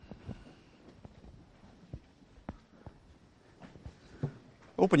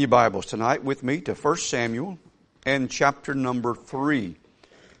Open your Bibles tonight with me to 1 Samuel and chapter number 3.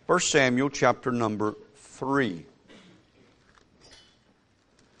 1 Samuel chapter number 3.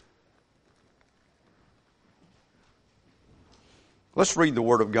 Let's read the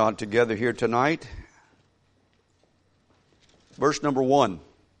Word of God together here tonight. Verse number 1.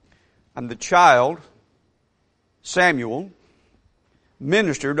 And the child, Samuel,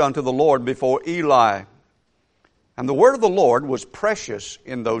 ministered unto the Lord before Eli. And the word of the Lord was precious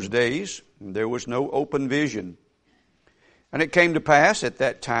in those days, and there was no open vision. And it came to pass at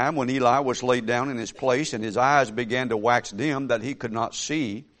that time when Eli was laid down in his place, and his eyes began to wax dim, that he could not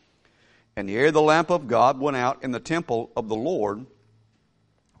see. And ere the lamp of God went out in the temple of the Lord,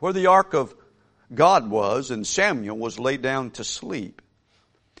 where the ark of God was, and Samuel was laid down to sleep,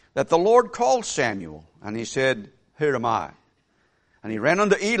 that the Lord called Samuel, and he said, Here am I. And he ran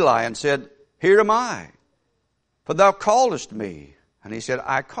unto Eli and said, Here am I. For thou callest me. And he said,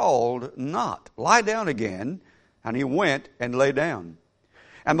 I called not. Lie down again. And he went and lay down.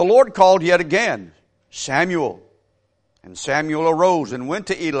 And the Lord called yet again, Samuel. And Samuel arose and went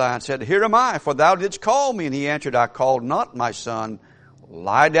to Eli and said, Here am I, for thou didst call me. And he answered, I called not, my son.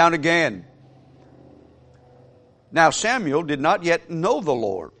 Lie down again. Now Samuel did not yet know the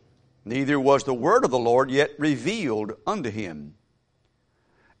Lord, neither was the word of the Lord yet revealed unto him.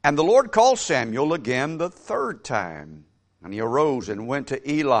 And the Lord called Samuel again the third time. And he arose and went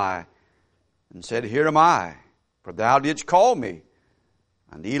to Eli and said, Here am I, for thou didst call me.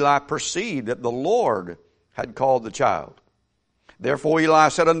 And Eli perceived that the Lord had called the child. Therefore Eli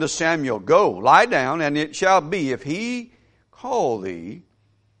said unto Samuel, Go, lie down, and it shall be, if he call thee,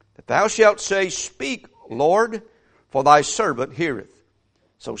 that thou shalt say, Speak, Lord, for thy servant heareth.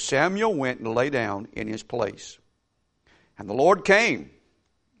 So Samuel went and lay down in his place. And the Lord came.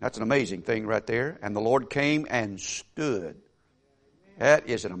 That's an amazing thing right there. And the Lord came and stood. That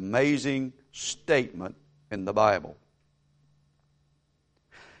is an amazing statement in the Bible.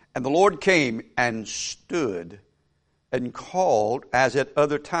 And the Lord came and stood and called as at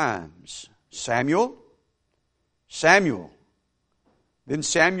other times, Samuel, Samuel. Then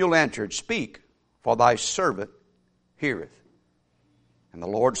Samuel answered, Speak, for thy servant heareth. And the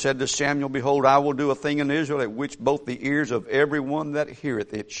Lord said to Samuel, Behold, I will do a thing in Israel at which both the ears of every one that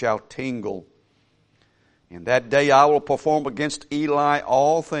heareth it shall tingle. In that day I will perform against Eli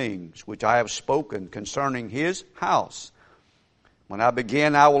all things which I have spoken concerning his house. When I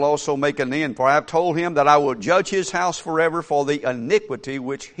begin, I will also make an end, for I have told him that I will judge his house forever for the iniquity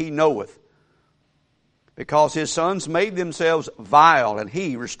which he knoweth. Because his sons made themselves vile, and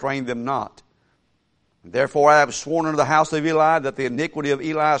he restrained them not. Therefore I have sworn unto the house of Eli that the iniquity of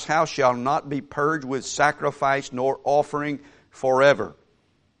Eli's house shall not be purged with sacrifice nor offering forever.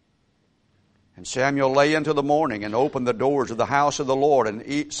 And Samuel lay until the morning and opened the doors of the house of the Lord.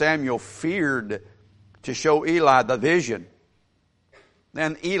 And Samuel feared to show Eli the vision.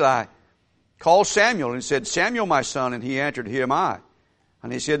 Then Eli called Samuel and said, Samuel, my son. And he answered, Here am I.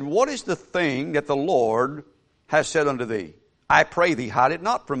 And he said, What is the thing that the Lord has said unto thee? I pray thee, hide it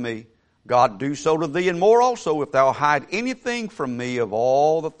not from me. God do so to thee, and more also, if thou hide anything from me of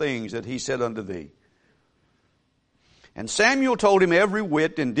all the things that he said unto thee. And Samuel told him every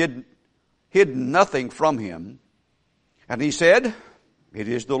whit, and hid nothing from him. And he said, It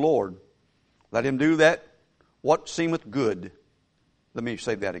is the Lord. Let him do that what seemeth good. Let me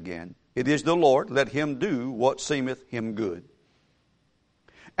say that again. It is the Lord. Let him do what seemeth him good.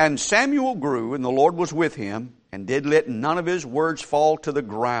 And Samuel grew, and the Lord was with him, and did let none of his words fall to the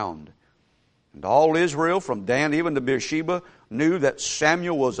ground. And all Israel, from Dan even to Beersheba, knew that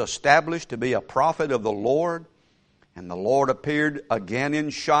Samuel was established to be a prophet of the Lord. And the Lord appeared again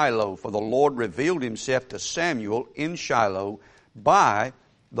in Shiloh, for the Lord revealed himself to Samuel in Shiloh by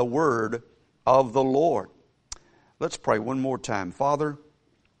the word of the Lord. Let's pray one more time. Father,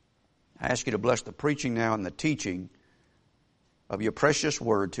 I ask you to bless the preaching now and the teaching of your precious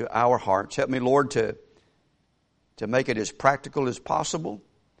word to our hearts. Help me, Lord, to make it as practical as possible.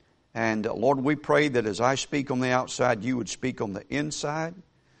 And Lord, we pray that as I speak on the outside, you would speak on the inside.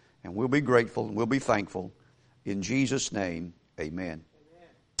 And we'll be grateful and we'll be thankful. In Jesus' name, amen.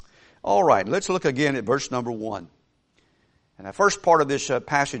 All right, let's look again at verse number 1. And the first part of this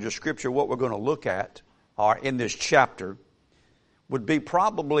passage of Scripture, what we're going to look at, or in this chapter, would be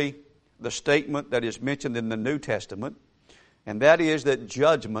probably the statement that is mentioned in the New Testament. And that is that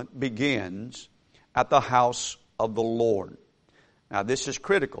judgment begins at the house of the Lord. Now, this is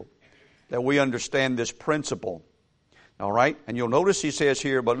critical that we understand this principle. All right? And you'll notice he says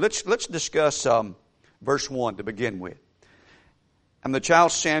here, but let's discuss verse 1 to begin with. And the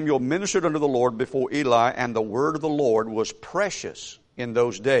child Samuel ministered unto the Lord before Eli, and the word of the Lord was precious in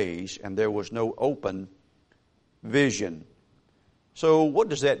those days, and there was no open vision. So what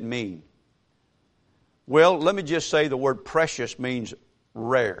does that mean? Well, let me just say the word precious means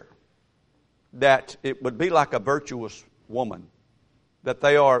rare. That it would be like a virtuous woman. That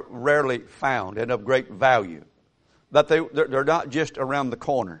they are rarely found and of great value. That they're not just around the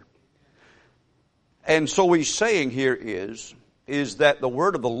corner. And so what he's saying here is that the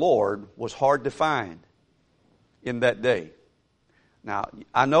word of the Lord was hard to find in that day. Now,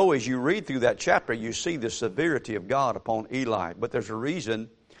 I know as you read through that chapter, you see the severity of God upon Eli. But there's a reason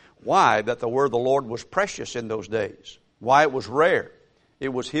why that the word of the Lord was precious in those days. Why it was rare. It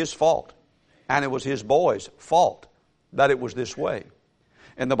was his fault. And it was his boys' fault that it was this way.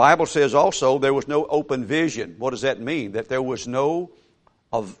 And the Bible says also there was no open vision. What does that mean? That there was no,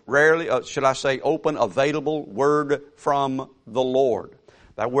 open, available word from the Lord.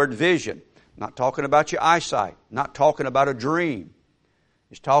 That word vision, not talking about your eyesight, not talking about a dream.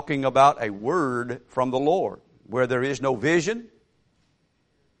 It's talking about a word from the Lord. Where there is no vision,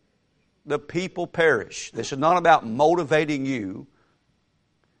 the people perish. This is not about motivating you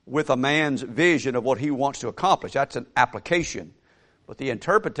with a man's vision of what he wants to accomplish. That's an application. But the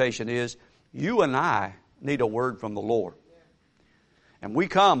interpretation is, you and I need a word from the Lord. And we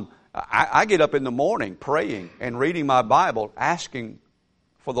come, I get up in the morning praying and reading my Bible, asking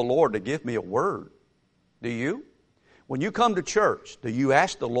for the Lord to give me a word. Do you? When you come to church, do you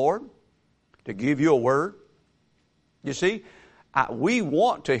ask the Lord to give you a word? You see, we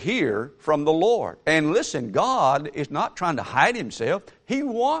want to hear from the Lord. And listen, God is not trying to hide himself. He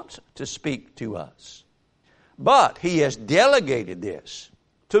wants to speak to us. But he has delegated this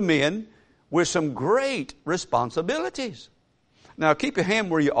to men with some great responsibilities. Now keep your hand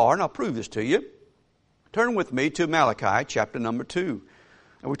where you are, and I'll prove this to you. Turn with me to Malachi chapter number 2.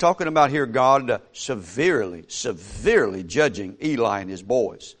 And we're talking about here God severely judging Eli and his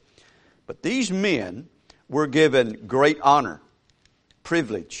boys. But these men were given great honor,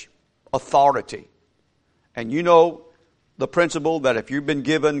 privilege, authority. And you know the principle that if you've been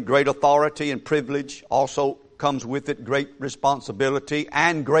given great authority and privilege, also comes with it great responsibility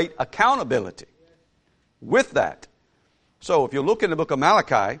and great accountability with that. So if you look in the book of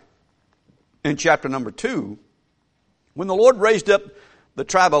Malachi, in chapter number 2, when the Lord raised up the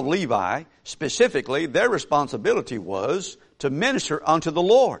tribe of Levi, specifically, their responsibility was to minister unto the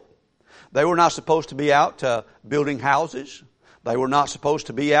Lord. They were not supposed to be out building houses. They were not supposed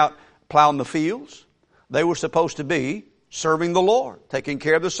to be out plowing the fields. They were supposed to be serving the Lord, taking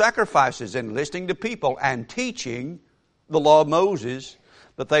care of the sacrifices and listening to people and teaching the law of Moses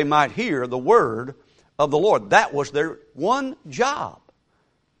that they might hear the word of the Lord. That was their one job.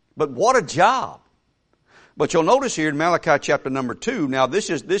 But what a job. But you'll notice here in Malachi chapter number 2, now this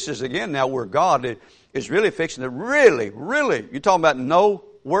is again now where God is really fixing to really, you're talking about no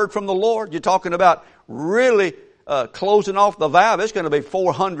word from the Lord. You're talking about really closing off the valve. It's going to be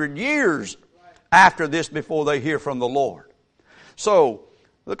 400 years after this before they hear from the Lord. So,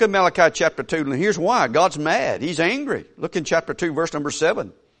 look at Malachi chapter 2, and here's why. God's mad. He's angry. Look in chapter 2, verse number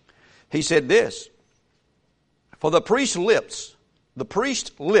 7. He said this, for the priest's lips,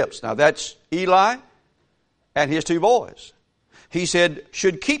 now that's Eli and his 2 boys. He said,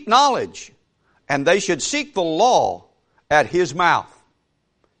 should keep knowledge, and they should seek the law at his mouth.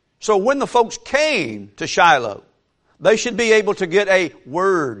 So when the folks came to Shiloh, they should be able to get a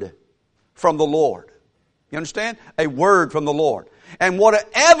word from the Lord. You understand? A word from the Lord. And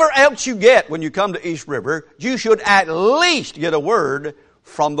whatever else you get when you come to East River, you should at least get a word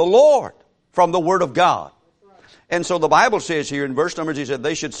from the Lord, from the Word of God. And so the Bible says here in verse numbers, he said,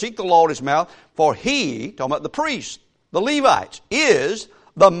 they should seek the law at his mouth, for he, talking about the priests, the Levites, is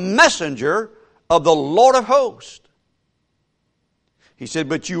the messenger of the Lord of hosts. He said,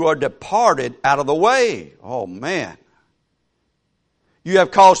 but you are departed out of the way. Oh man. You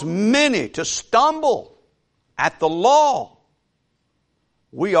have caused many to stumble at the law.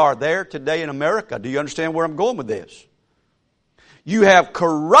 We are there today in America. Do you understand where I'm going with this? You have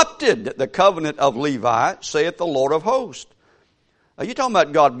corrupted the covenant of Levi, saith the Lord of hosts. Now, you're talking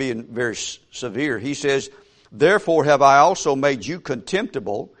about God being very severe. He says, therefore have I also made you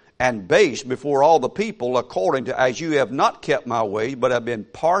contemptible and base before all the people, according to as you have not kept my way, but have been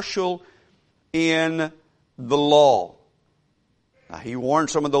partial in the law. Now, he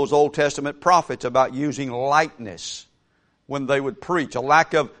warned some of those Old Testament prophets about using lightness when they would preach, a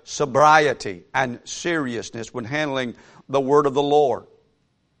lack of sobriety and seriousness when handling the word of the Lord.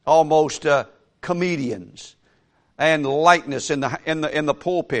 Almost comedians and lightness in the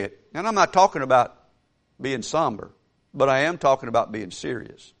pulpit. And I'm not talking about being somber, but I am talking about being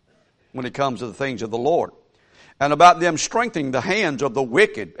serious when it comes to the things of the Lord. and about them strengthening the hands of the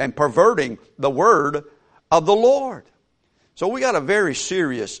wicked and perverting the word of the Lord. So we got a very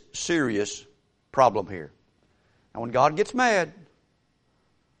serious problem here. And when God gets mad,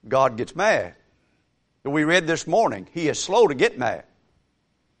 God gets mad. We read this morning, He is slow to get mad.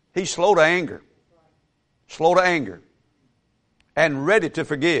 He's slow to anger. Slow to anger. And ready to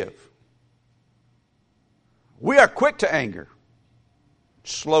forgive. We are quick to anger.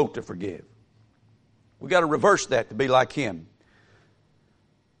 Slow to forgive. We got to reverse that to be like Him.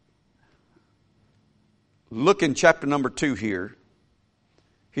 Look in chapter number 2 here.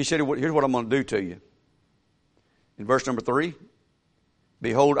 He said, here's what I'm going to do to you. In verse number 3,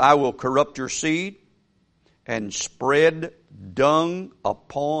 behold, I will corrupt your seed and spread dung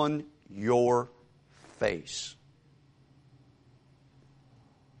upon your face.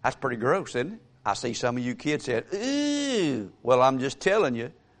 That's pretty gross, isn't it? I see some of you kids said, ew. Well, I'm just telling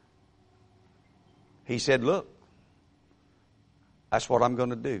you. He said, look, that's what I'm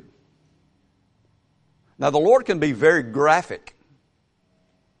going to do. Now, the Lord can be very graphic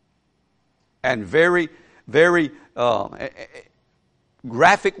and very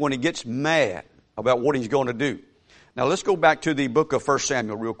graphic when He gets mad about what He's going to do. Now, let's go back to the book of 1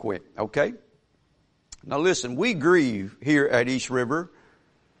 Samuel real quick, okay? Now, listen, we grieve here at East River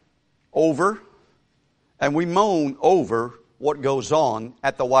over, and we moan over what goes on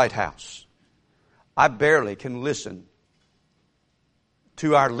at the White House. I barely can listen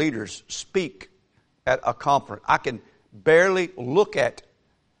to our leaders speak at a conference. I can barely look at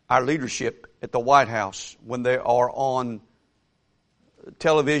our leadership at the White House when they are on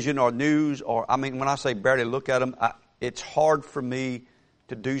television or news, or, I mean, when I say barely look at them, it's hard for me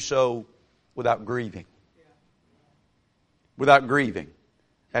to do so without grieving. Without grieving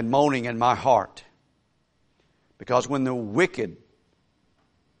and moaning in my heart. Because when the wicked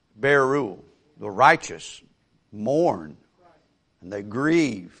bear rule, the righteous mourn and they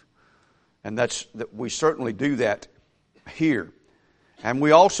grieve. And that we certainly do that here. And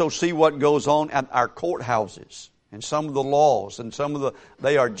we also see what goes on at our courthouses and some of the laws and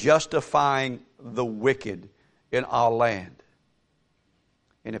they are justifying the wicked in our land.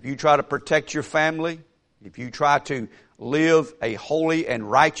 And if you try to protect your family, if you try to live a holy and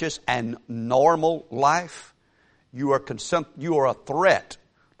righteous and normal life, you are a threat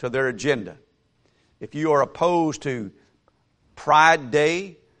to their agenda. If you are opposed to Pride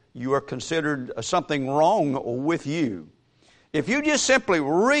Day, you are considered something wrong with you. If you just simply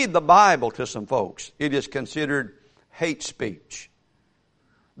read the Bible to some folks, it is considered hate speech.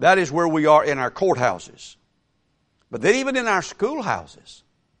 That is where we are in our courthouses. But then even in our schoolhouses,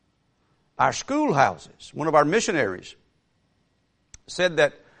 one of our missionaries said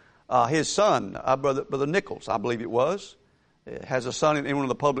that his son, Brother Nichols, I believe it was, has a son in one of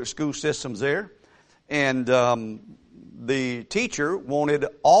the public school systems there. And the teacher wanted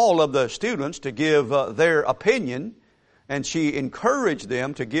all of the students to give their opinion, and she encouraged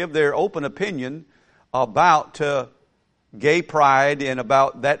them to give their open opinion about gay pride and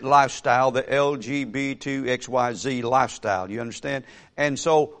about that lifestyle, the LGBTQXYZ lifestyle. You understand? And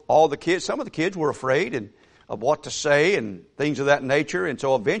so some of the kids were afraid of what to say and things of that nature. And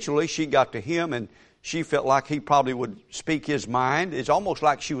so eventually she got to him and she felt like he probably would speak his mind. It's almost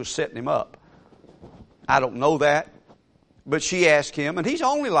like she was setting him up. I don't know that. But she asked him, and he's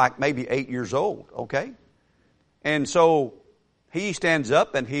only like maybe 8 years old, okay? And so he stands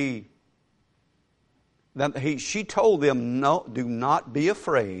up and she told them, no, do not be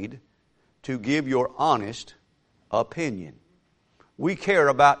afraid to give your honest opinion. We care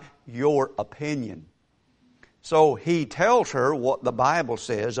about your opinion. So he tells her what the Bible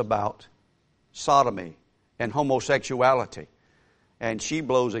says about sodomy and homosexuality. And she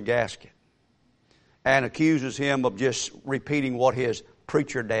blows a gasket and accuses him of just repeating what his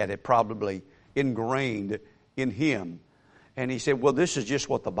preacher dad had probably ingrained in him. And he said, well, this is just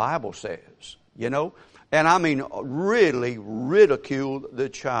what the Bible says, you know. And I mean, really ridiculed the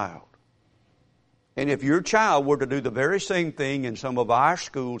child. And if your child were to do the very same thing in some of our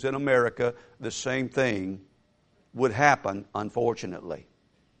schools in America, the same thing would happen, unfortunately.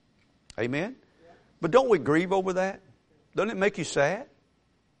 Amen? But don't we grieve over that? Doesn't it make you sad?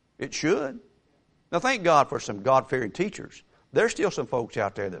 It should. Now, thank God for some God-fearing teachers. There's still some folks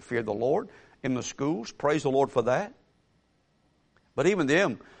out there that fear the Lord in the schools. Praise the Lord for that. But even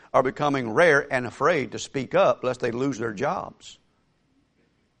them are becoming rare and afraid to speak up lest they lose their jobs.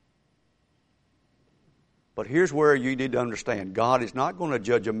 But here's where you need to understand. God is not going to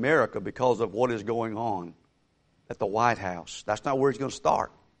judge America because of what is going on at the White House. That's not where He's going to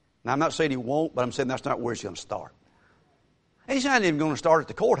start. Now, I'm not saying He won't, but I'm saying that's not where He's going to start. And He's not even going to start at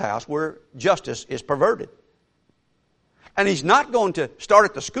the courthouse where justice is perverted. And He's not going to start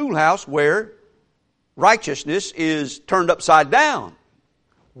at the schoolhouse where righteousness is turned upside down.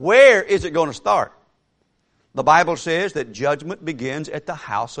 Where is it going to start? The Bible says that judgment begins at the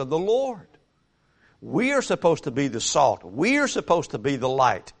house of the Lord. We are supposed to be the salt. We are supposed to be the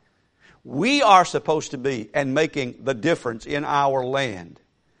light. We are supposed to be and making the difference in our land.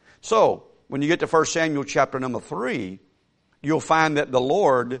 So, when you get to 1 Samuel chapter number 3, you'll find that the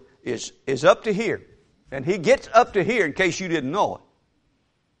Lord is up to here. And He gets up to here in case you didn't know it.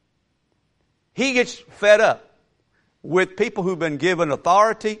 He gets fed up with people who've been given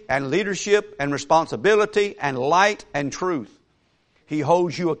authority and leadership and responsibility and light and truth. He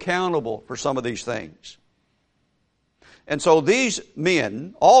holds you accountable for some of these things. And so these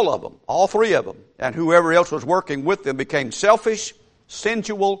men, all of them, all three of them, and whoever else was working with them became selfish,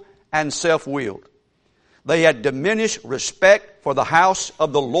 sensual, and self-willed. They had diminished respect for the house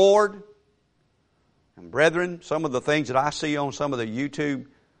of the Lord. And brethren, some of the things that I see on some of the YouTube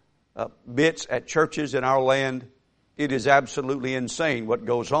bits at churches in our land, it is absolutely insane what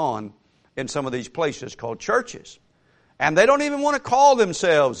goes on in some of these places called churches. And they don't even want to call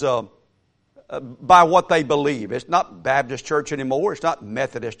themselves by what they believe. It's not Baptist church anymore. It's not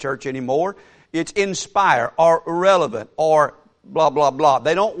Methodist church anymore. It's Inspire or Irrelevant or blah, blah, blah.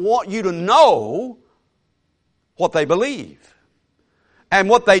 They don't want you to know what they believe. And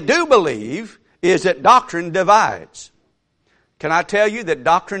what they do believe is that doctrine divides. Can I tell you that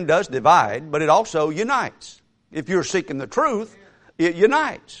doctrine does divide, but it also unites. If you're seeking the truth, it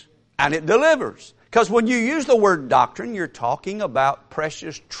unites and it delivers. Because when you use the word doctrine, you're talking about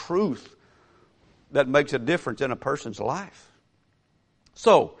precious truth that makes a difference in a person's life.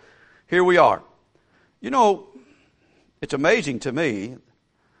 So, here we are. You know, it's amazing to me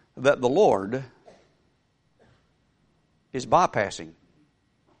that the Lord is bypassing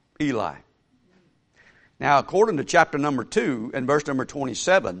Eli. Now, according to chapter number 2 and verse number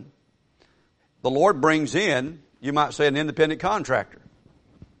 27, the Lord brings in, you might say, an independent contractor.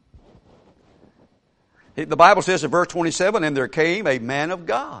 The Bible says in verse 27, and there came a man of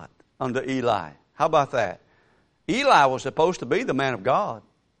God unto Eli. How about that? Eli was supposed to be the man of God.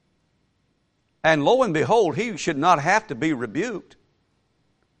 And lo and behold, he should not have to be rebuked.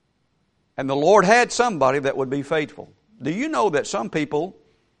 And the Lord had somebody that would be faithful. Do you know that some people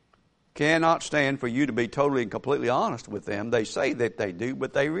cannot stand for you to be totally and completely honest with them? They say that they do,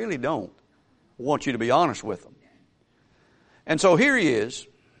 but they really don't want you to be honest with them. And so here he is.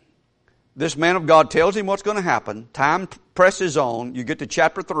 This man of God tells him what's going to happen. Time presses on. You get to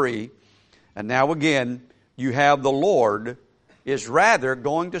chapter 3. And now again, you have the Lord is rather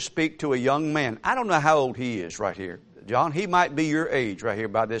going to speak to a young man. I don't know how old he is right here, John. He might be your age right here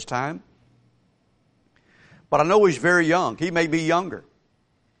by this time. But I know he's very young. He may be younger.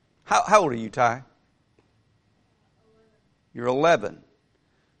 How old are you, Ty? You're 11.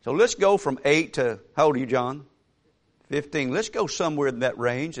 So let's go from 8 to, how old are you, John? 15. Let's go somewhere in that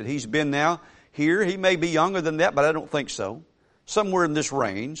range. And he's been now here. He may be younger than that, but I don't think so. Somewhere in this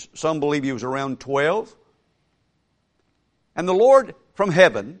range. Some believe he was around 12. And the Lord from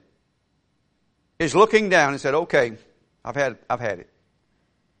heaven is looking down and said, okay, I've had it.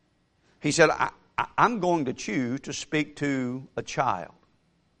 He said, I'm going to choose to speak to a child.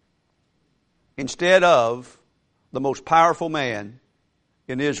 Instead of the most powerful man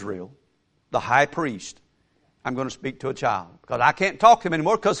in Israel, the high priest, I'm going to speak to a child. Because I can't talk to him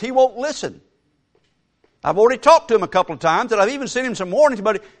anymore because he won't listen. I've already talked to him a couple of times and I've even sent him some warnings,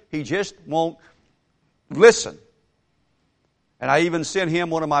 but he just won't listen. And I even sent him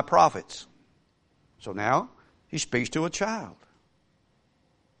one of my prophets. So now he speaks to a child.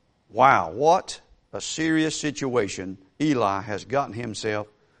 Wow, what a serious situation Eli has gotten himself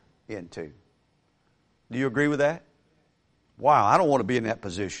into. Do you agree with that? Wow, I don't want to be in that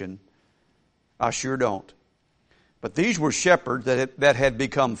position. I sure don't. But these were shepherds that had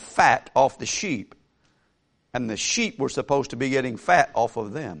become fat off the sheep. And the sheep were supposed to be getting fat off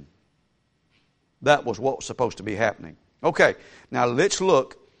of them. That was what was supposed to be happening. Okay, now let's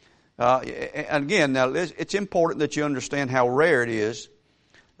look. Again, now it's important that you understand how rare it is,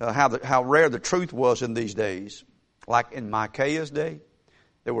 how rare the truth was in these days. Like in Micaiah's day,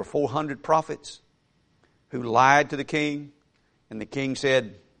 there were 400 prophets who lied to the king. And the king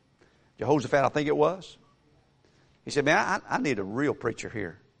said, Jehoshaphat, I think it was. He said, man, I need a real preacher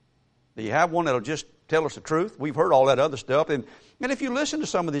here. Do you have one that'll just tell us the truth? We've heard all that other stuff. And if you listen to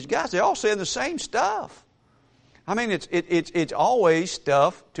some of these guys, they're all saying the same stuff. I mean, it's always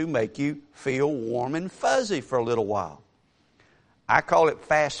stuff to make you feel warm and fuzzy for a little while. I call it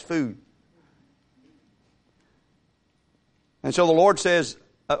fast food. And so the Lord says,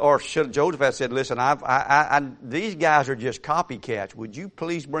 or should Joseph have said, listen, these guys are just copycats. Would you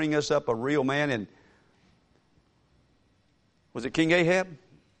please bring us up a real man? And was it King Ahab?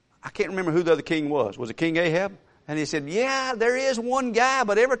 I can't remember who the other king was. Was it King Ahab? And he said, yeah, there is one guy,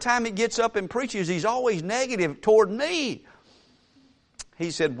 but every time he gets up and preaches, he's always negative toward me.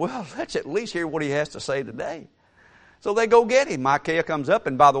 He said, well, let's at least hear what he has to say today. So they go get him. Micaiah comes up,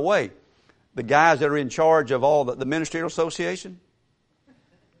 and by the way, the guys that are in charge of all the ministerial association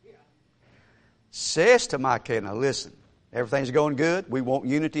says to Micaiah, now listen, everything's going good. We want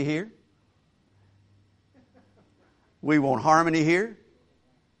unity here. We want harmony here.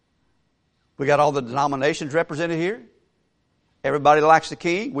 We got all the denominations represented here. Everybody likes the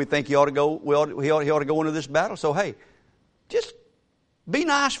king. We think he ought to go. He ought to go into this battle. So hey, just be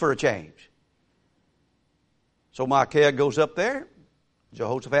nice for a change. So Micaiah goes up there.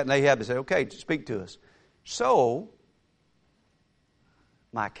 Jehoshaphat and Ahab say, okay, speak to us. So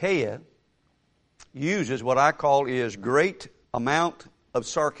Micaiah uses what I call is great amount of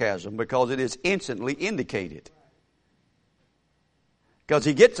sarcasm because it is instantly indicated. Because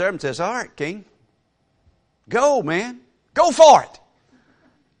he gets there and says, all right, king, go, man. Go for it.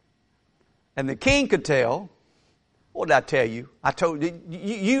 And the king could tell, what did I tell you? I told you,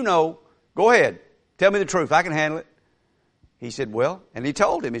 you know, go ahead. Tell me the truth. I can handle it. He said, well, and he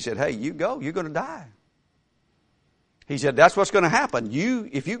told him, he said, hey, you go. You're going to die. He said, that's what's going to happen.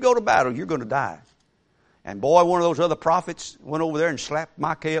 If you go to battle, you're going to die. And boy, one of those other prophets went over there and slapped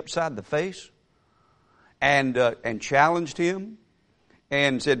Micaiah upside the face and challenged him.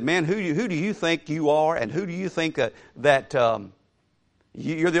 And said, man, who do you think you are? And who do you think that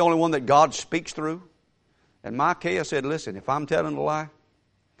you're the only one that God speaks through? And Micaiah said, listen, if I'm telling a lie,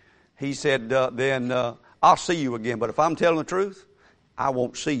 he said, then I'll see you again. But if I'm telling the truth, I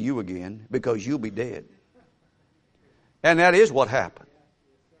won't see you again because you'll be dead. And that is what happened.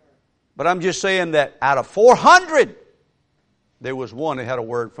 But I'm just saying that out of 400, there was one that had a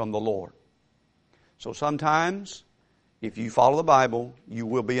word from the Lord. So sometimes, if you follow the Bible, you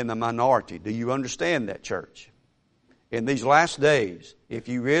will be in the minority. Do you understand that, church? In these last days, if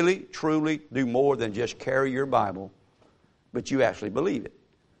you really, truly do more than just carry your Bible, but you actually believe it,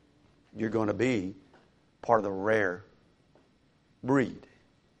 you're going to be part of the rare breed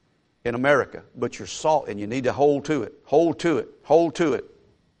in America. But you're salt, and you need to hold to it. Hold to it. Hold to it.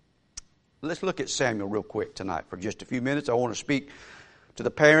 Let's look at Samuel real quick tonight for just a few minutes. I want to speak to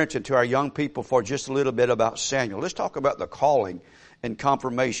the parents and to our young people for just a little bit about Samuel. Let's talk about the calling and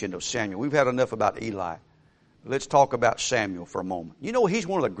confirmation of Samuel. We've had enough about Eli. Let's talk about Samuel for a moment. You know, he's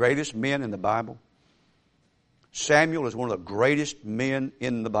one of the greatest men in the Bible. Samuel is one of the greatest men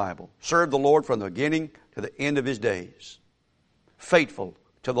in the Bible. Served the Lord from the beginning to the end of his days. Faithful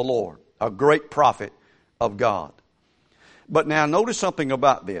to the Lord. A great prophet of God. But now notice something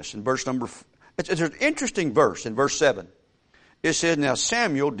about this in verse number... It's an interesting verse in verse 7. It says, now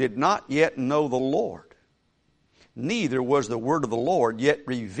Samuel did not yet know the Lord, neither was the word of the Lord yet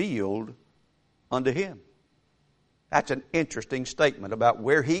revealed unto him. That's an interesting statement about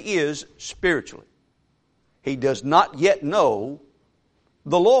where he is spiritually. He does not yet know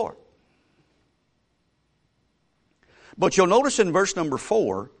the Lord. But you'll notice in verse number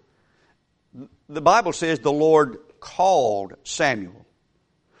 4, the Bible says the Lord called Samuel.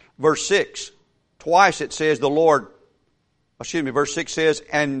 Verse 6, twice it says verse 6 says,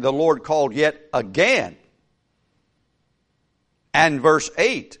 and the Lord called yet again. And verse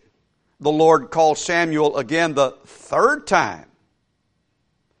 8, the Lord called Samuel again the third time.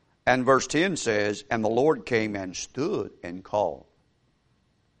 And verse 10 says, and the Lord came and stood and called.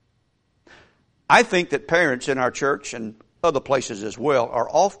 I think that parents in our church and other places as well are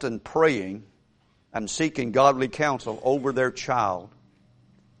often praying and seeking godly counsel over their child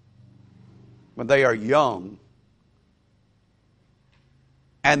when they are young.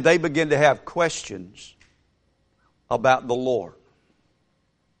 And they begin to have questions about the Lord.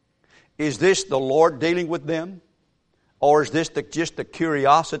 Is this the Lord dealing with them? Or is this just the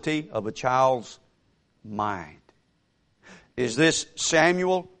curiosity of a child's mind? Is this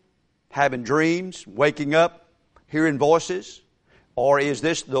Samuel having dreams, waking up, hearing voices? Or is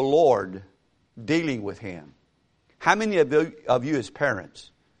this the Lord dealing with him? How many of you as parents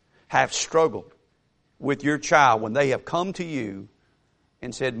have struggled with your child when they have come to you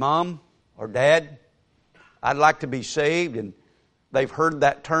and said, Mom or Dad, I'd like to be saved, and they've heard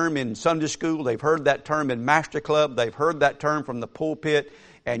that term in Sunday school, they've heard that term in Master Club, they've heard that term from the pulpit,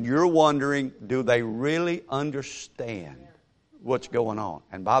 and you're wondering, do they really understand what's going on?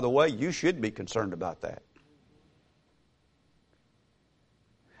 And by the way, you should be concerned about that.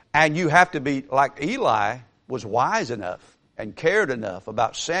 And you have to be, like Eli was wise enough and cared enough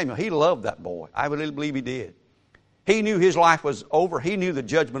about Samuel. He loved that boy. I really believe he did. He knew his life was over. He knew the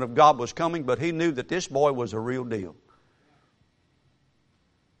judgment of God was coming, but he knew that this boy was a real deal.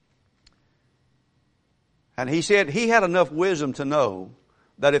 And he said he had enough wisdom to know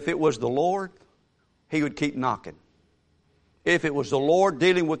that if it was the Lord, he would keep knocking. If it was the Lord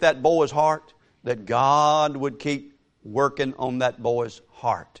dealing with that boy's heart, that God would keep working on that boy's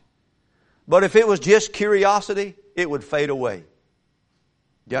heart. But if it was just curiosity, it would fade away.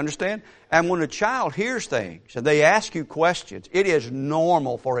 Do you understand? And when a child hears things and they ask you questions, it is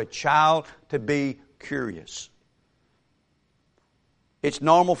normal for a child to be curious. It's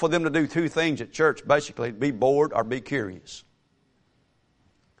normal for them to do two things at church, basically, be bored or be curious.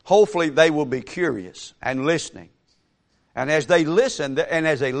 Hopefully they will be curious and listening. And as they listen,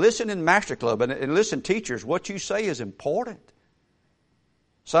 in Master Club, and listen, teachers, what you say is important.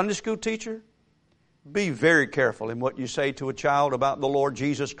 Sunday school teacher, be very careful in what you say to a child about the Lord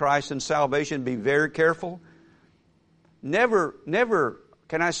Jesus Christ and salvation. Be very careful. Never,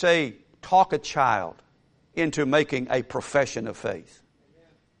 can I say, talk a child into making a profession of faith.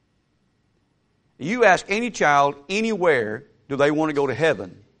 You ask any child anywhere, do they want to go to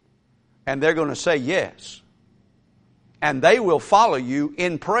heaven? And they're going to say yes. And they will follow you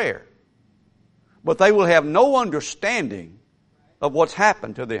in prayer. But they will have no understanding of what's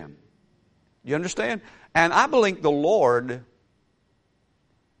happened to them. You understand? And I believe the Lord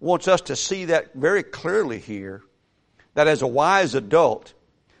wants us to see that very clearly here, that as a wise adult,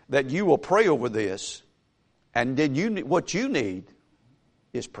 that you will pray over this, and what you need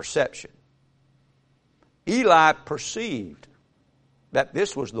is perception. Eli perceived that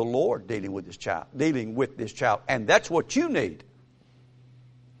this was the Lord dealing with this child, and that's what you need.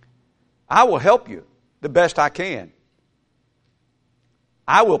 I will help you the best I can.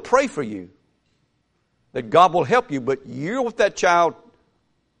 I will pray for you that God will help you, but you're with that child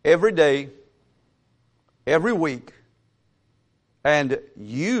every day, every week, and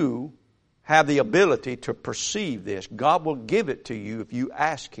you have the ability to perceive this. God will give it to you if you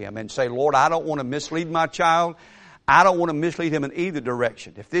ask Him and say, Lord, I don't want to mislead my child. I don't want to mislead him in either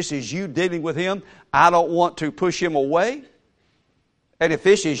direction. If this is you dealing with him, I don't want to push him away. And if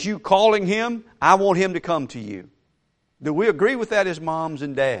this is you calling him, I want him to come to you. Do we agree with that as moms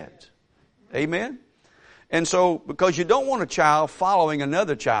and dads? Amen? And so, because you don't want a child following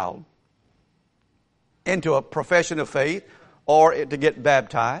another child into a profession of faith or to get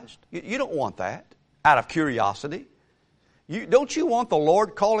baptized. You don't want that out of curiosity. Don't you want the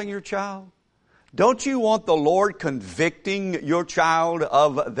Lord calling your child? Don't you want the Lord convicting your child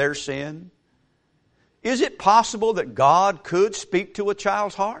of their sin? Is it possible that God could speak to a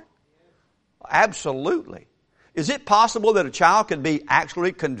child's heart? Absolutely. Is it possible that a child could be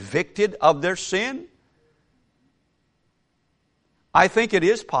actually convicted of their sin? I think it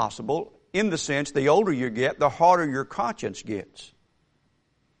is possible in the sense the older you get, the harder your conscience gets.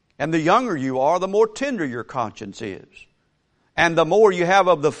 And the younger you are, the more tender your conscience is. And the more you have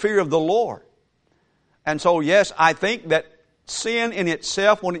of the fear of the Lord. And so, yes, I think that sin in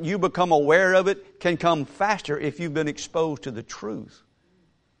itself, when you become aware of it, can come faster if you've been exposed to the truth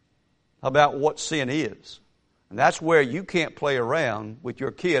about what sin is. And that's where you can't play around with your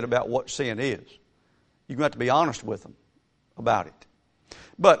kid about what sin is. You're going to have to be honest with them about it.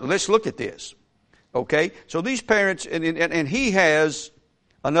 But let's look at this. Okay? So these parents, and he has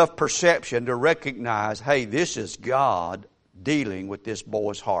enough perception to recognize, hey, this is God dealing with this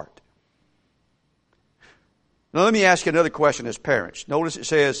boy's heart. Now let me ask you another question as parents. Notice it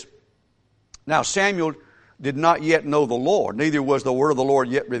says, now Samuel did not yet know the Lord, neither was the word of the Lord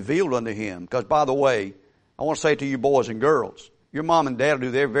yet revealed unto him. Because by the way, I want to say to you boys and girls, your mom and dad will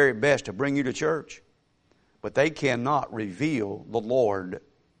do their very best to bring you to church. But they cannot reveal the Lord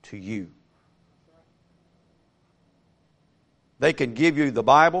to you. They can give you the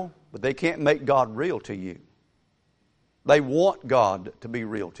Bible, but they can't make God real to you. They want God to be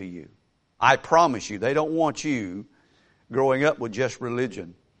real to you. I promise you, they don't want you growing up with just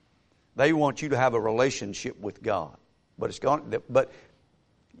religion. They want you to have a relationship with God. But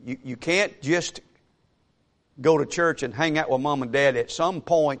you can't just go to church and hang out with mom and dad. At some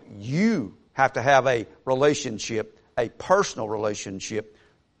point, you have to have a relationship, a personal relationship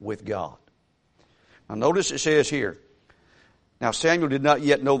with God. Now notice it says here, now Samuel did not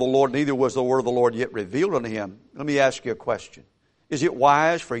yet know the Lord, neither was the word of the Lord yet revealed unto him. Let me ask you a question. Is it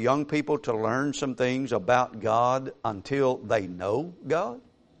wise for young people to learn some things about God until they know God?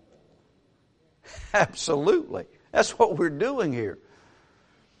 Absolutely. That's what we're doing here.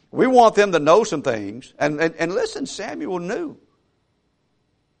 We want them to know some things. And listen, Samuel knew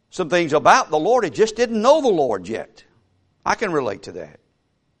some things about the Lord. He just didn't know the Lord yet. I can relate to that.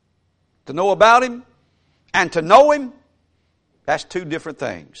 To know about Him and to know Him, that's two different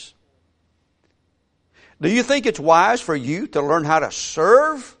things. Do you think it's wise for you to learn how to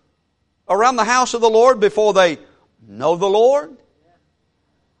serve around the house of the Lord before they know the Lord?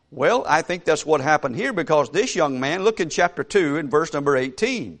 Well, I think that's what happened here, because this young man, look in chapter 2 in verse number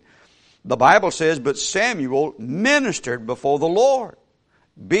 18. The Bible says, but Samuel ministered before the Lord,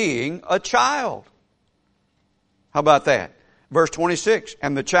 being a child. How about that? Verse 26,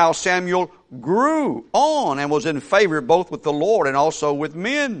 and the child Samuel grew on and was in favor both with the Lord and also with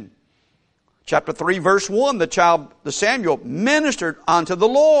men. Chapter 3, verse 1, the Samuel ministered unto the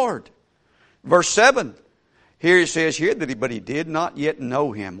Lord. Verse 7, here it says here that but he did not yet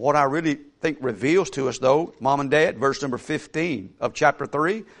know him. What I really think reveals to us, though, Mom and Dad, verse number 15 of chapter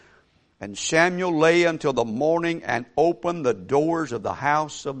 3, and Samuel lay until the morning and opened the doors of the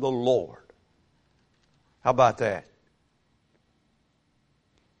house of the Lord. How about that?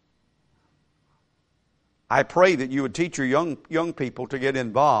 I pray that you would teach your young people to get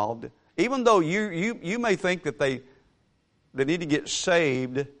involved, even though you may think that they need to get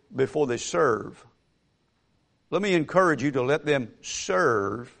saved before they serve. Let me encourage you to let them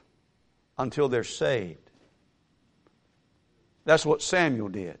serve until they're saved. That's what Samuel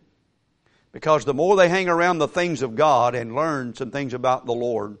did. Because the more they hang around the things of God and learn some things about the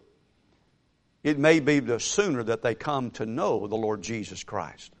Lord, it may be the sooner that they come to know the Lord Jesus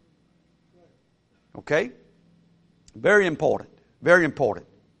Christ. Okay? Very important. Very important.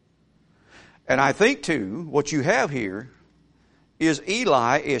 And I think, too, what you have here is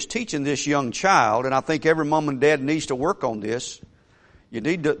Eli is teaching this young child, and I think every mom and dad needs to work on this. You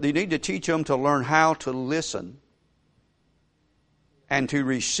need to teach them to learn how to listen and to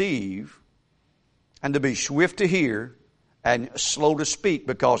receive and to be swift to hear and slow to speak,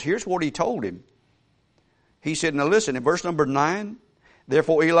 because here's what he told him. He said, now listen, in verse number 9,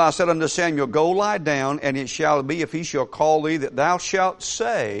 therefore Eli said unto Samuel, go lie down, and it shall be, if he shall call thee, that thou shalt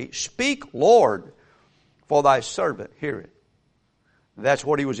say, speak, Lord, for thy servant heareth. That's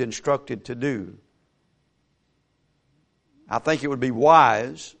what he was instructed to do. I think it would be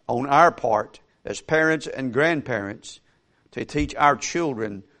wise on our part as parents and grandparents to teach our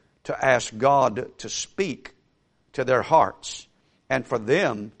children to ask God to speak to their hearts and for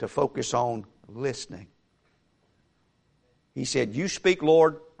them to focus on listening. He said, you speak,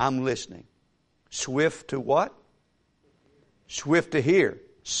 Lord, I'm listening. Swift to what? Swift to hear,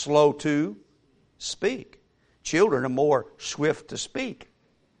 slow to speak. Children are more swift to speak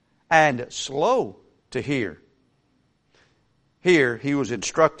and slow to hear. Here he was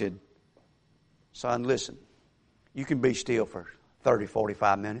instructed, son, listen, you can be still for 30,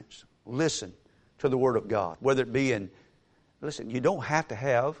 45 minutes. Listen to the Word of God, whether it be in, listen, you don't have to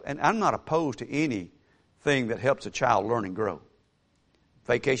have, and I'm not opposed to anything that helps a child learn and grow.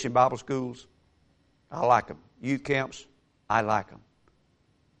 Vacation Bible schools, I like them. Youth camps, I like them.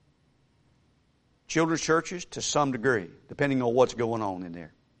 Children's churches, to some degree, depending on what's going on in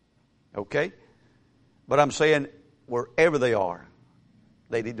there. Okay? But I'm saying, wherever they are,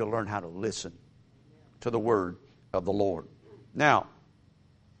 they need to learn how to listen to the Word of the Lord. Now,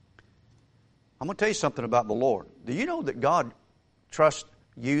 I'm going to tell you something about the Lord. Do you know that God trusts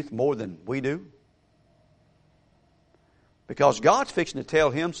youth more than we do? Because God's fixing to tell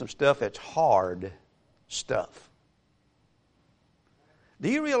him some stuff that's hard stuff. Do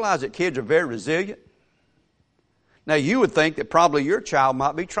you realize that kids are very resilient? Now, you would think that probably your child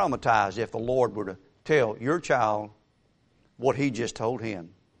might be traumatized if the Lord were to tell your child what He just told him.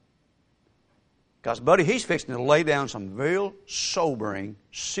 Because, buddy, He's fixing to lay down some real sobering,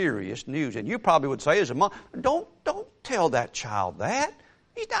 serious news. And you probably would say as a mom, don't tell that child that.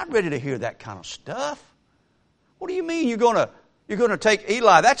 He's not ready to hear that kind of stuff. What do you mean you're going to take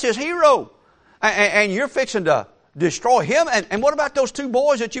Eli? That's his hero. And you're fixing to destroy him. And what about those two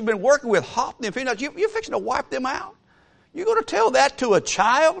boys that you've been working with, Hophni and Phinehas? You're fixing to wipe them out. You're going to tell that to a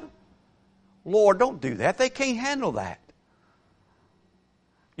child? Lord, don't do that. They can't handle that.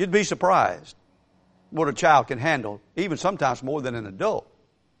 You'd be surprised what a child can handle, even sometimes more than an adult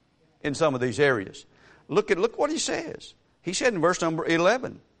in some of these areas. Look what he says. He said in verse number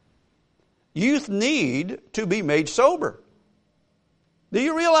 11, youth need to be made sober. Do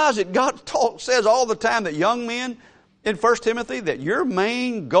you realize that God says all the time that young men in 1 Timothy that your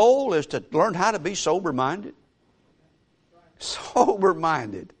main goal is to learn how to be sober-minded?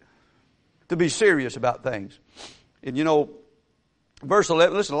 Sober-minded. To be serious about things. And you know, verse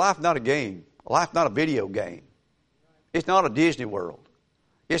 11, listen, life's not a game. Life's not a video game. It's not a Disney World.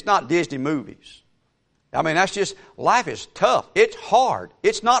 It's not Disney movies. I mean, that's just, life is tough. It's hard.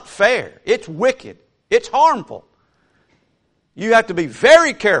 It's not fair. It's wicked. It's harmful. You have to be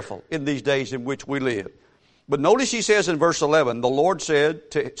very careful in these days in which we live. But notice he says in verse 11, the Lord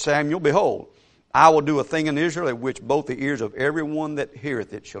said to Samuel, behold, I will do a thing in Israel at which both the ears of everyone that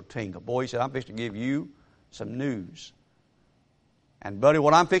heareth it shall tingle. Boy, he said, I'm fixing to give you some news. And buddy,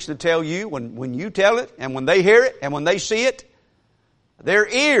 what I'm fixing to tell you, when you tell it, and when they hear it, and when they see it, their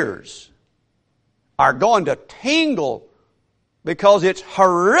ears are going to tingle because it's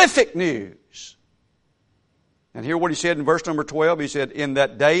horrific news. And hear what he said in verse number 12. He said, in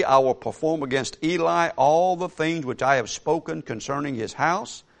that day I will perform against Eli all the things which I have spoken concerning his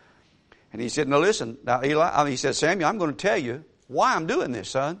house. And he said, now listen, now Eli, he said, Samuel, I'm going to tell you why I'm doing this,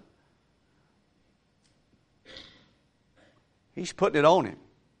 son. He's putting it on him.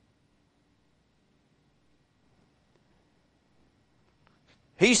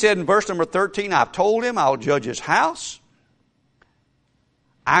 He said in verse number 13, I've told him I'll judge his house.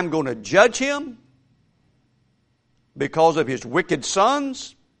 I'm going to judge him because of his wicked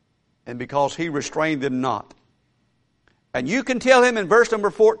sons and because he restrained them not. And you can tell him in verse number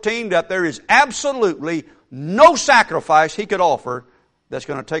 14 that there is absolutely no sacrifice he could offer that's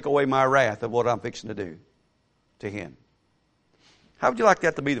going to take away my wrath of what I'm fixing to do to him. How would you like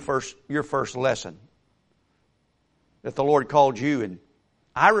that to be your first lesson that the Lord called you? And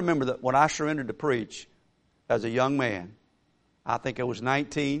I remember that when I surrendered to preach as a young man, I think I was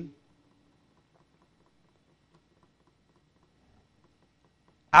 19.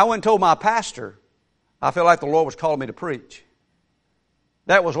 I went and told my pastor I felt like the Lord was calling me to preach.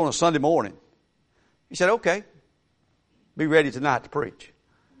 That was on a Sunday morning. He said, okay, be ready tonight to preach.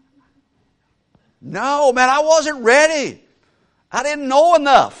 No, man, I wasn't ready. I didn't know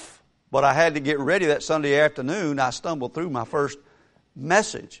enough. But I had to get ready that Sunday afternoon. I stumbled through my first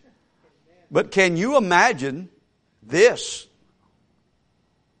message. But can you imagine this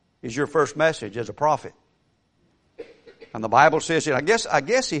is your first message as a prophet? And the Bible says, I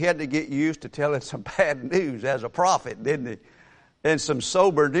guess he had to get used to telling some bad news as a prophet, didn't he? And some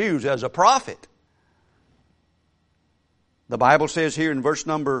sober news as a prophet. The Bible says here in verse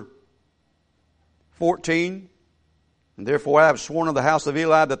number 14, and therefore I have sworn of the house of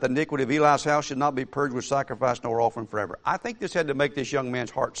Eli that the iniquity of Eli's house should not be purged with sacrifice nor offering forever. I think this had to make this young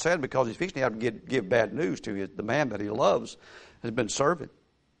man's heart sad because he's fixing to have to give bad news to the man that he loves has been serving.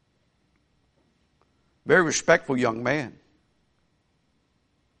 Very respectful young man.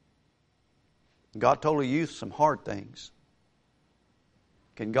 God told a youth some hard things.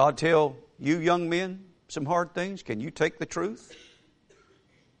 Can God tell you young men some hard things? Can you take the truth?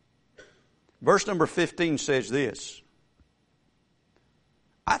 Verse number 15 says this.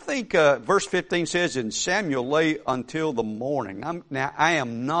 I think verse 15 says, and Samuel lay until the morning. Now, I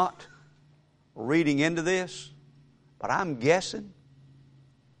am not reading into this, but I'm guessing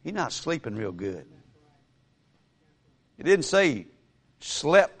he's not sleeping real good. It didn't say he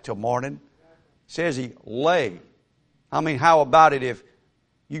slept till morning. It says he lay. I mean, how about it if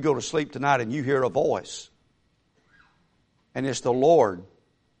you go to sleep tonight and you hear a voice and it's the Lord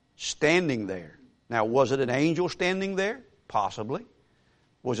standing there? Now, was it an angel standing there? Possibly.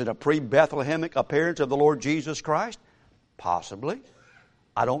 Was it a pre-Bethlehemic appearance of the Lord Jesus Christ? Possibly.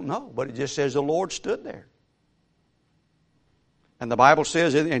 I don't know, but it just says the Lord stood there. And the Bible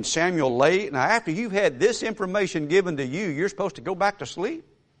says, and Samuel lay. Now, after you've had this information given to you, you're supposed to go back to sleep.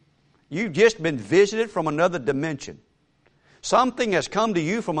 You've just been visited from another dimension. Something has come to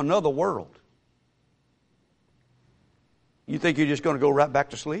you from another world. You think you're just going to go right back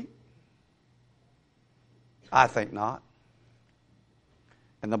to sleep? I think not.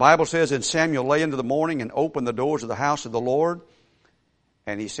 And the Bible says, and Samuel lay into the morning and opened the doors of the house of the Lord.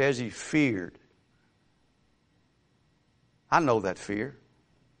 And he says he feared. I know that fear.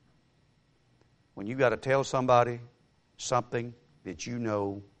 When you got to tell somebody something that you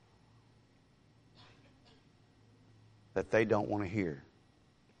know that they don't want to hear.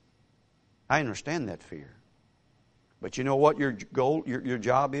 I understand that fear. But you know what your goal, your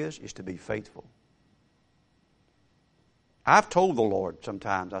job is to be faithful. I've told the Lord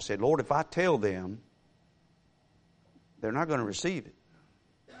sometimes, I said, Lord, if I tell them, they're not going to receive it.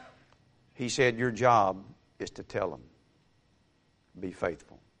 He said, your job is to tell them. Be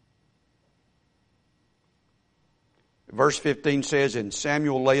faithful. Verse 15 says, and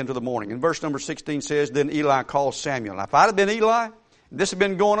Samuel lay into the morning. And verse number 16 says, then Eli called Samuel. Now, if I'd have been Eli, and this had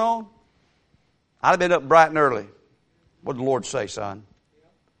been going on, I'd have been up bright and early. What did the Lord say, son?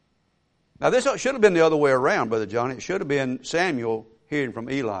 Now, this should have been the other way around, Brother John. It should have been Samuel hearing from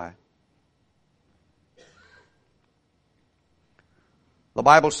Eli. The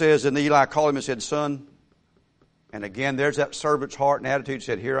Bible says, and Eli called him and said, son, and again, there's that servant's heart and attitude.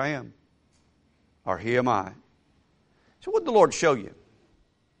 Said, here I am, or here am I. So what did the Lord show you?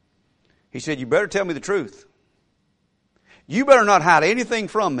 He said, you better tell me the truth. You better not hide anything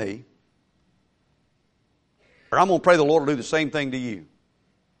from me, or I'm going to pray the Lord will do the same thing to you.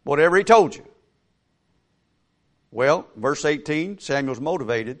 Whatever He told you. Well, verse 18, Samuel's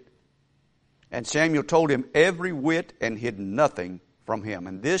motivated. And Samuel told him every whit and hid nothing from him.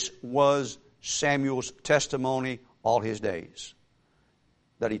 And this was Samuel's testimony all his days,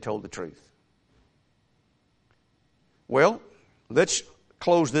 that he told the truth. Well, let's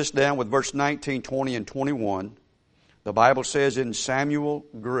close this down with verse 19, 20, and 21. The Bible says, and Samuel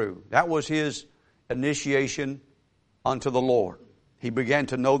grew. That was his initiation unto the Lord. He began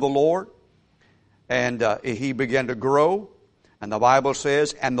to know the Lord, and he began to grow. And the Bible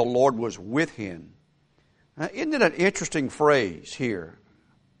says, and the Lord was with him. Now, isn't it an interesting phrase here,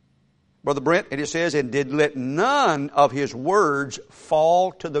 Brother Brent? And it says, and did let none of his words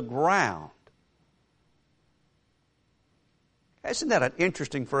fall to the ground. Isn't that an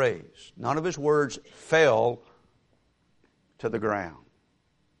interesting phrase? None of his words fell to the ground.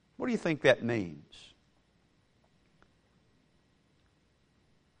 What do you think that means?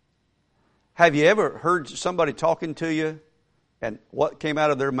 Have you ever heard somebody talking to you and what came out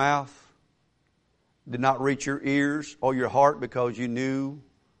of their mouth did not reach your ears or your heart because you knew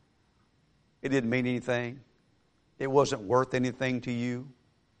it didn't mean anything? It wasn't worth anything to you?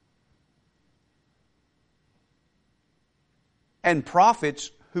 And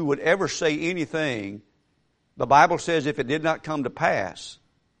prophets who would ever say anything, the Bible says if it did not come to pass,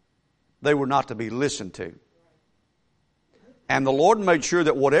 they were not to be listened to. And the Lord made sure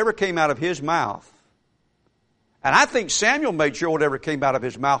that whatever came out of his mouth, and I think Samuel made sure whatever came out of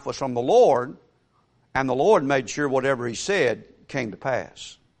his mouth was from the Lord, and the Lord made sure whatever he said came to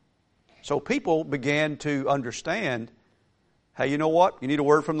pass. So people began to understand, hey, you know what? You need a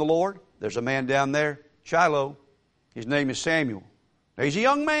word from the Lord? There's a man down there, Shiloh. His name is Samuel. Now, he's a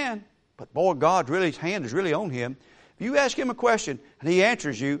young man, but boy, His hand is really on him. If you ask him a question and he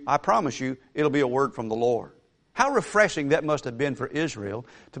answers you, I promise you, it'll be a word from the Lord. How refreshing that must have been for Israel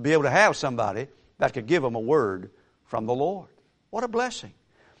to be able to have somebody that could give them a word from the Lord. What a blessing.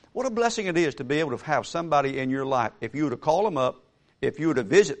 What a blessing it is to be able to have somebody in your life. If you were to call them up, if you were to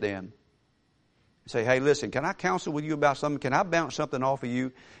visit them, say, hey, listen, can I counsel with you about something? Can I bounce something off of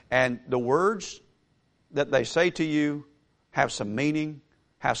you? And the words that they say to you have some meaning,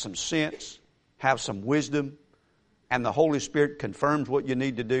 have some sense, have some wisdom, and the Holy Spirit confirms what you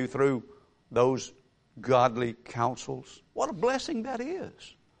need to do through those godly counsels. What a blessing that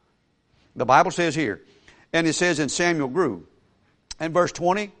is. The Bible says here, and it says, and Samuel grew. And verse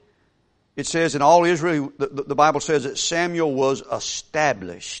 20, it says, in all Israel, the Bible says that Samuel was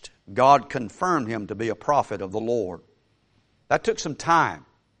established. God confirmed him to be a prophet of the Lord. That took some time.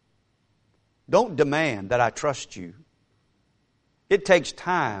 Don't demand that I trust you. It takes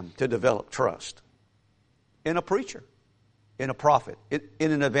time to develop trust in a preacher, in a prophet,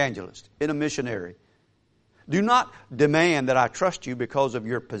 in an evangelist, in a missionary. Do not demand that I trust you because of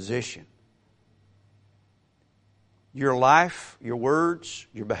your position. Your life, your words,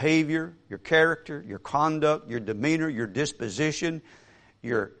 your behavior, your character, your conduct, your demeanor, your disposition,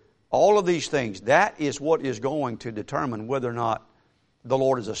 all of these things, that is what is going to determine whether or not the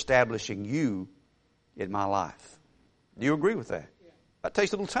Lord is establishing you in my life. Do you agree with that? Yeah. That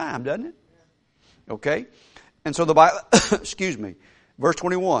takes a little time, doesn't it? Yeah. Okay. And so the Bible, excuse me, verse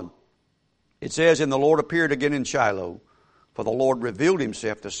 21, it says, and the Lord appeared again in Shiloh, for the Lord revealed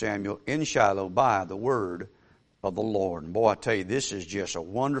himself to Samuel in Shiloh by the word of the Lord. And boy, I tell you, this is just a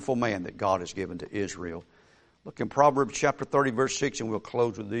wonderful man that God has given to Israel. Look in Proverbs chapter 30, verse 6, and we'll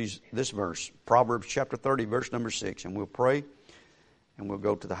close with this verse. Proverbs chapter 30, verse number 6, and we'll pray. And we'll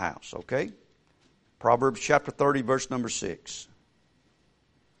go to the house, okay? Proverbs chapter 30, verse number 6.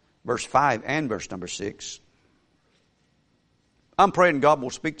 Verse 5 and verse number 6. I'm praying God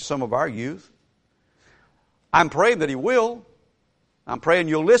will speak to some of our youth. I'm praying that He will. I'm praying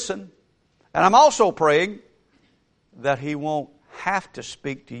you'll listen. And I'm also praying that He won't have to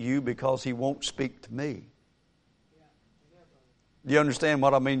speak to you because He won't speak to me. Do you understand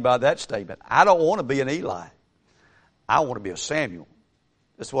what I mean by that statement? I don't want to be an Eli. I want to be a Samuel.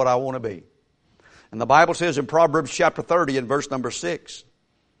 That's what I want to be. And the Bible says in Proverbs chapter 30 and verse number 6,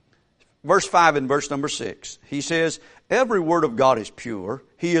 verse 5 and verse number 6, he says, every word of God is pure.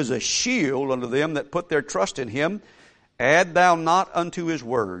 He is a shield unto them that put their trust in Him. Add thou not unto His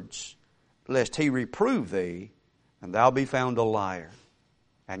words, lest He reprove thee, and thou be found a liar.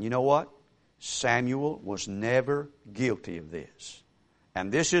 And you know what? Samuel was never guilty of this.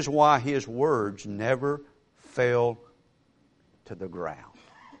 And this is why his words never fell to the ground.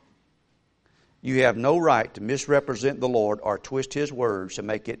 You have no right to misrepresent the Lord or twist His words to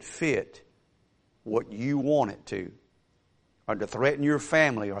make it fit what you want it to, or to threaten your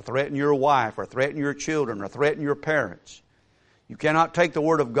family, or threaten your wife, or threaten your children, or threaten your parents. You cannot take the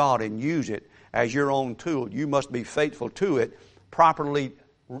Word of God and use it as your own tool. You must be faithful to it, properly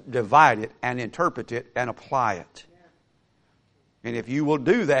divide it, and interpret it, and apply it. And if you will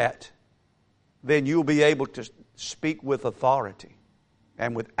do that, then you'll be able to speak with authority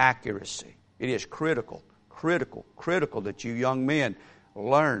and with accuracy. It is critical that you young men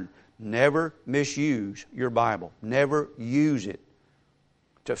learn. Never misuse your Bible. Never use it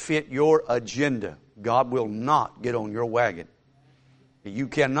to fit your agenda. God will not get on your wagon. You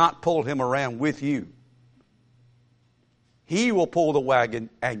cannot pull Him around with you. He will pull the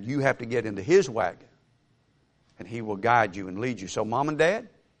wagon, and you have to get into His wagon. And He will guide you and lead you. So Mom and Dad,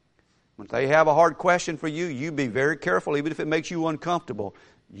 when they have a hard question for you, you be very careful, even if it makes you uncomfortable.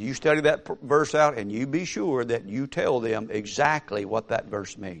 You study that verse out, and you be sure that you tell them exactly what that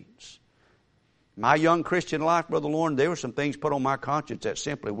verse means. My young Christian life, Brother Lauren, there were some things put on my conscience that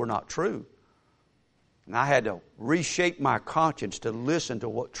simply were not true. And I had to reshape my conscience to listen to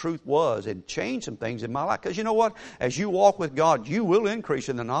what truth was and change some things in my life. Because you know what? As you walk with God, you will increase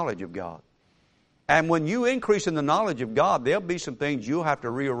in the knowledge of God. And when you increase in the knowledge of God, there'll be some things you'll have to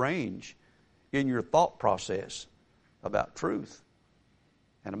rearrange in your thought process about truth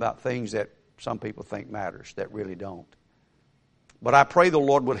and about things that some people think matters that really don't. But I pray the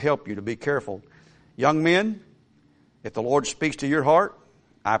Lord would help you to be careful. Young men, if the Lord speaks to your heart,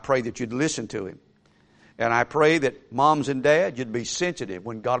 I pray that you'd listen to Him. And I pray that moms and dads, you'd be sensitive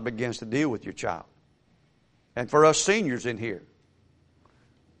when God begins to deal with your child. And for us seniors in here,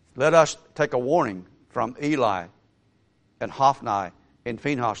 let us take a warning from Eli and Hophni and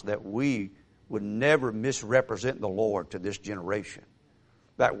Phinehas that we would never misrepresent the Lord to this generation.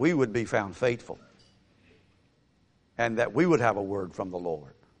 That we would be found faithful. And that we would have a word from the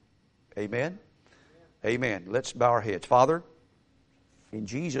Lord. Amen? Amen. Let's bow our heads. Father, in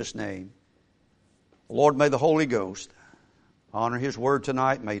Jesus' name, Lord, may the Holy Ghost honor His word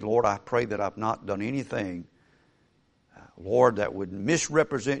tonight. May, Lord, I pray that I've not done anything, Lord, that would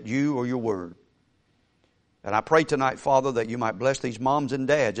misrepresent you or your word. And I pray tonight, Father, that you might bless these moms and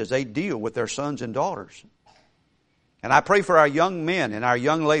dads as they deal with their sons and daughters. And I pray for our young men and our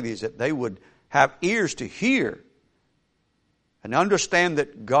young ladies that they would have ears to hear and understand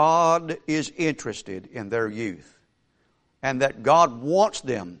that God is interested in their youth and that God wants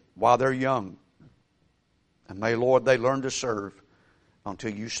them while they're young. And may, Lord, they learn to serve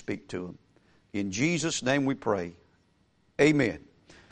until you speak to them. In Jesus' name we pray. Amen.